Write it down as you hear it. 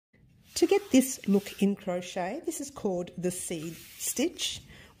To get this look in crochet, this is called the seed stitch.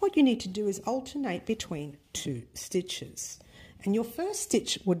 What you need to do is alternate between 2 stitches. And your first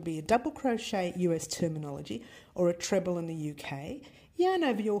stitch would be a double crochet US terminology or a treble in the UK. Yarn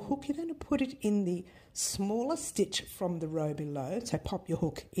over your hook, you're going to put it in the smaller stitch from the row below. So pop your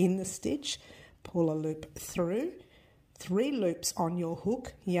hook in the stitch, pull a loop through, 3 loops on your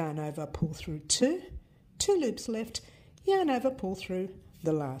hook, yarn over, pull through 2, 2 loops left, yarn over, pull through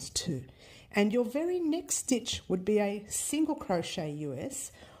the last 2. And your very next stitch would be a single crochet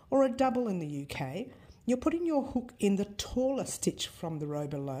US or a double in the UK. You're putting your hook in the taller stitch from the row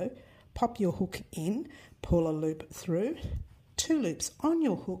below, pop your hook in, pull a loop through, 2 loops on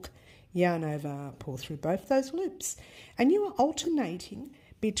your hook, yarn over, pull through both those loops. And you are alternating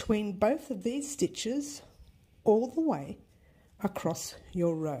between both of these stitches all the way across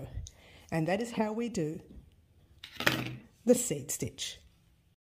your row. And that is how we do the seed stitch.